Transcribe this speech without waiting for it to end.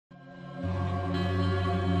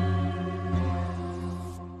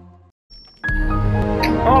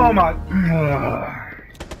Oh my.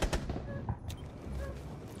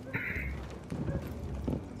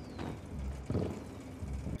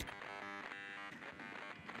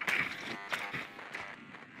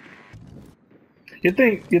 You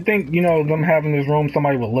think, you know, them having this room,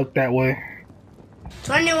 somebody would look that way?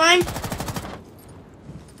 21.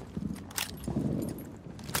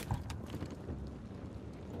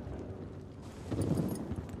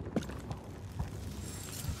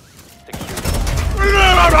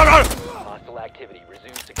 Hostile activity.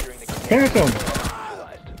 Resume securing the Cancel.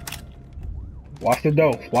 Watch the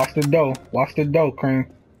dough. Watch the dough. Watch the dough, Cream.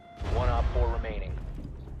 1 op 4 remaining.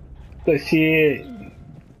 Good shit.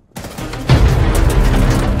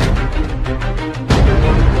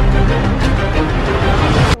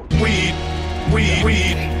 Weed.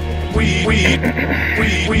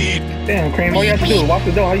 Damn, Cream, all you have to do is watch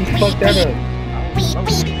the dough. How you fuck that up?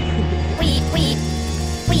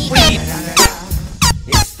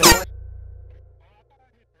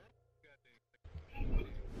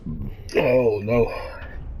 Oh no.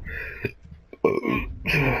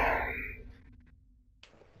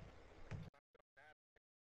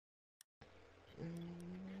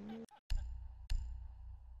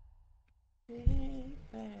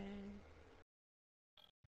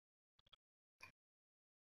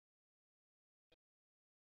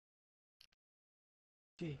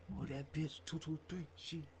 Oh, that bitch 223,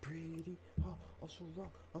 she pretty. Also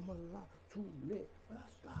rock, I'm a lot too lit. But I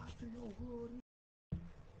start to your hood.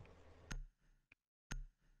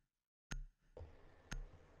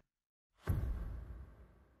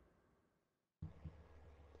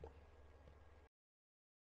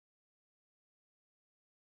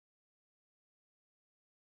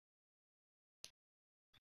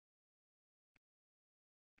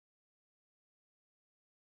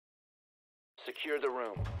 Secure the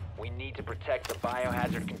room. We need to protect the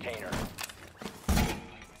biohazard container.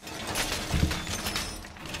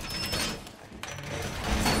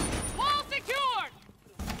 Wall secured!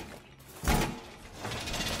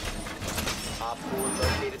 Op 4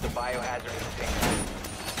 located the biohazard container.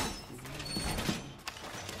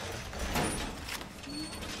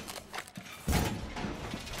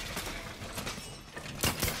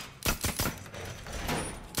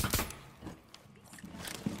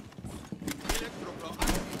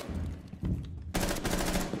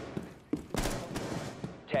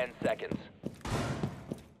 Seconds.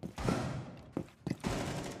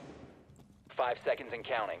 5 seconds and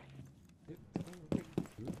counting.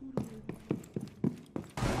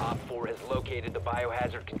 Op 4 has located the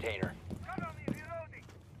biohazard container.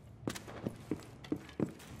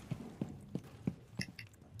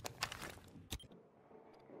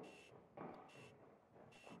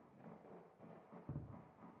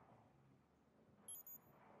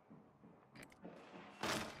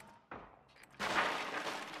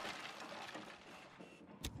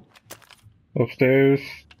 Upstairs.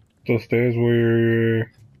 The stairs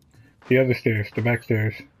were the other stairs, the back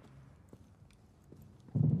stairs.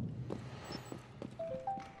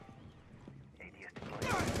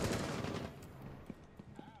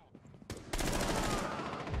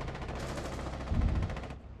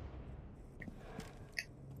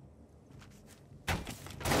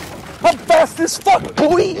 I'm fast as fuck,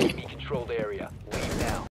 boy! Enemy controlled area. Leave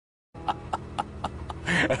now.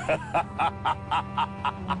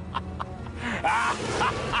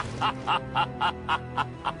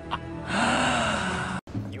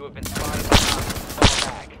 You have been spotted by hostiles. Fall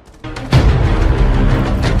back.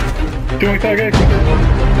 Doing interrogation.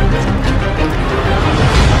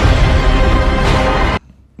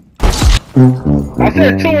 I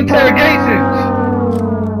said 2 interrogations.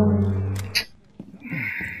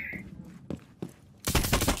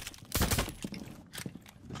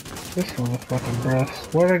 This motherfucking bruh.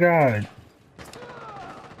 Swear to God.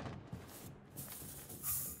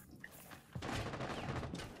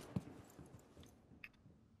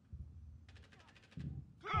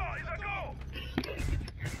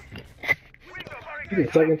 This is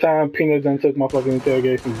the second time Peanut done took my fucking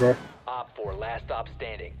interrogations, bro. Op 4, last stop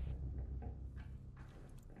standing.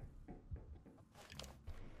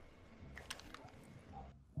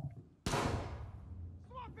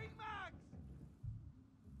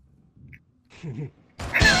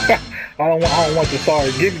 I don't want the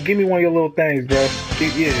sorry. Give me one of your little things, bro.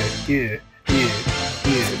 Yeah.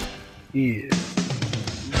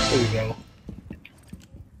 There we go.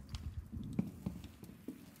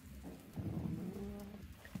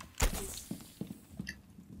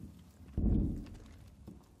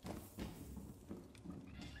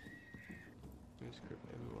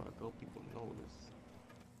 Everywhere I go, people notice.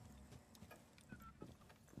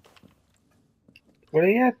 Where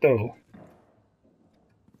they at though?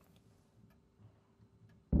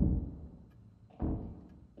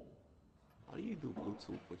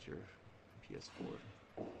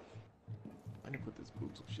 PS4. I need to put this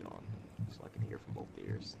Bluetooth shit on so I can hear from both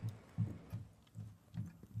ears.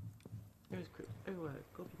 There's everywhere.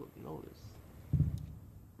 Go people know this.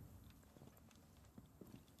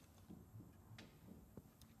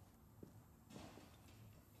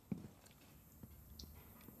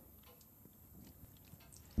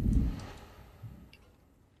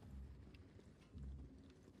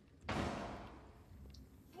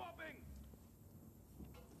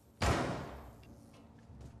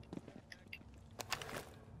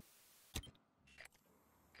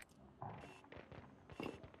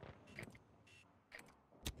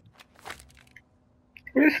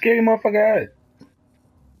 Where this scary motherfucker at?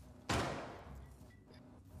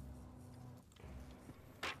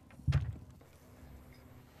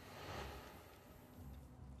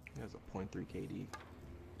 He has a .3 KD.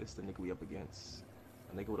 It's the nigga we up against.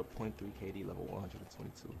 A nigga with a .3 KD, level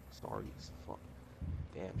 122. Sorry as fuck.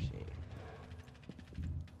 Damn shame.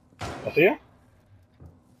 I see ya.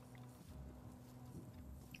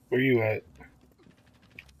 Where you at?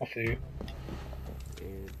 I see you.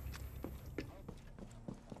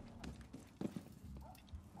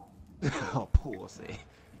 Oh, poor say.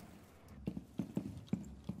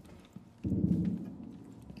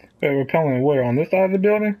 Hey, repelling where? On this side of the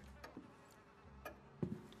building?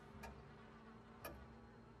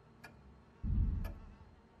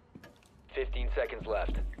 Seconds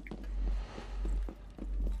left.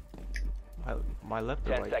 My left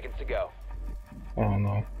or 10 right? seconds to go. I don't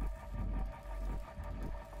know.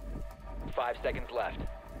 5 seconds left. This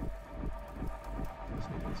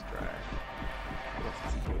nigga's trash. Let's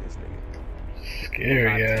TK this nigga.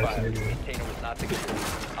 Scary ass The nigga. container was not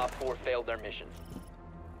secured. Op 4 failed their mission.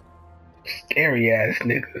 Scary ass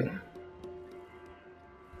nigga.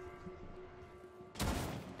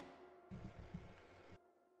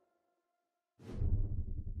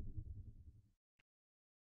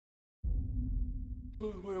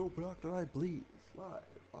 Wait, open up, did I bleed? Slide.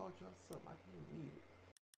 Oh, just up. I can't bleed.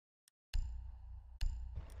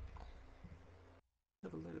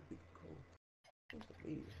 Never let it be cold. What's the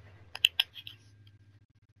bleed?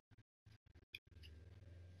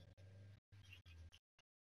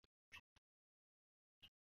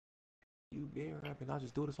 You being rapping, I'll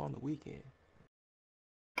just do this on the weekend.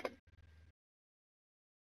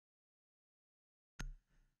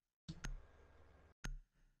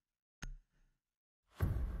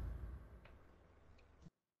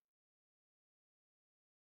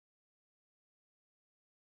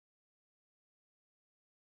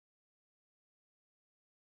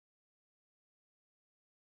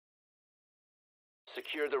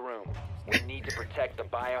 Secure the room. We need to protect the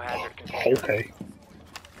biohazard container. Okay.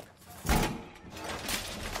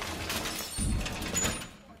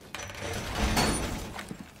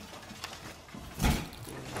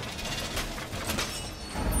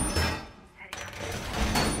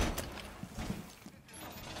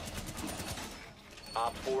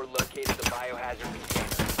 Op 4 located the biohazard container.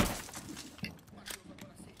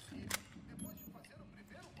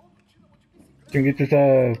 Can you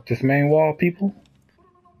get this main wall, people?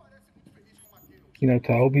 You know,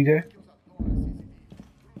 to OBJ?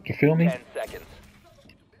 You feel me? 10 seconds.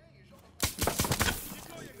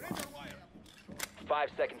 5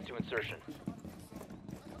 seconds to insertion.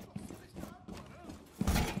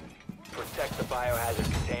 Protect the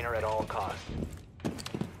biohazard container at all costs.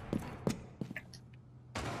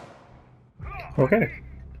 Okay.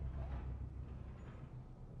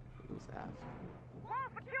 Who's that?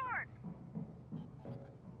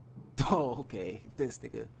 Oh, okay. This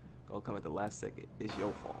nigga gonna come at the last second. It's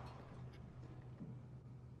your fault.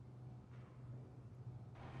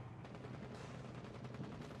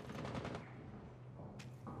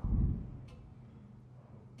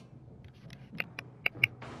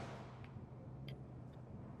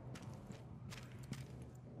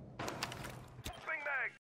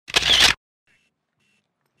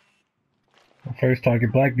 First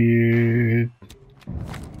target, Blackbeard.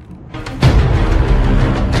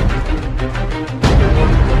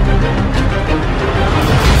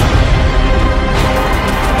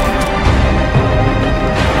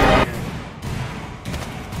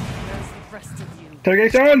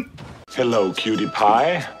 Interrogation! Hello, cutie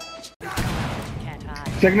pie. Can't hide.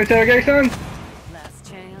 Second interrogation! Last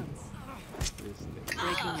chance. This nigga.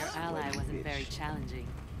 Breaking your ally wasn't very challenging,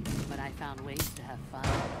 but I found ways to have fun.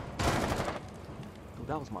 Dude,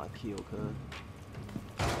 that was my kill, cuz.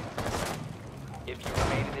 If you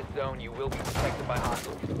remain in this zone, you will be protected by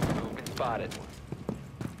hostiles. You've been spotted.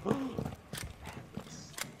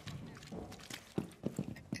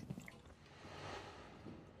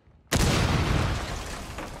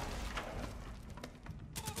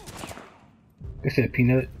 said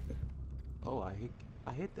peanut. Oh, I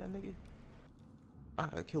hit that nigga. I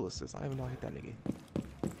got a kill assist. I didn't even know I hit that nigga.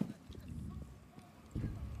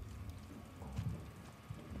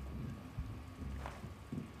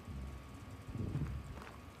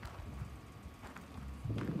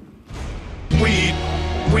 Weed.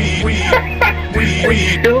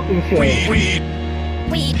 Killed himself.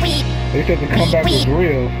 They said the comeback was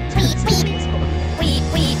real.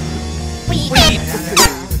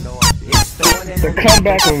 The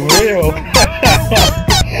comeback was real.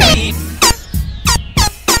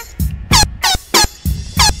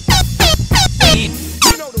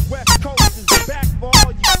 You know the West Coast is back for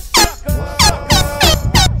all you suckers.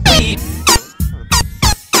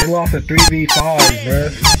 They lost a 3v5,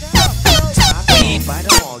 bruh.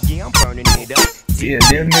 Yeah,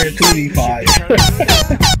 damn near 2v5.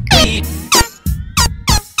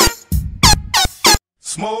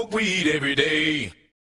 Smoke weed every day.